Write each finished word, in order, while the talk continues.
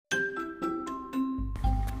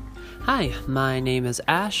Hi, my name is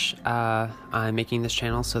Ash. I'm making this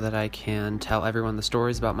channel so that I can tell everyone the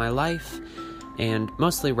stories about my life and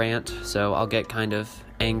mostly rant, so I'll get kind of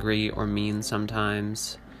angry or mean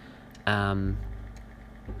sometimes. But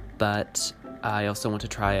I also want to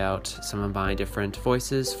try out some of my different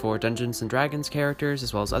voices for Dungeons & Dragons characters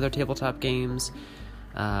as well as other tabletop games.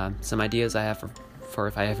 Some ideas I have for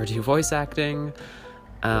if I ever do voice acting.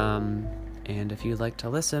 And if you'd like to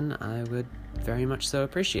listen, I would very much so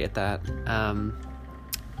appreciate that.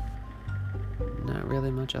 Not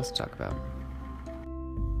really much else to talk about.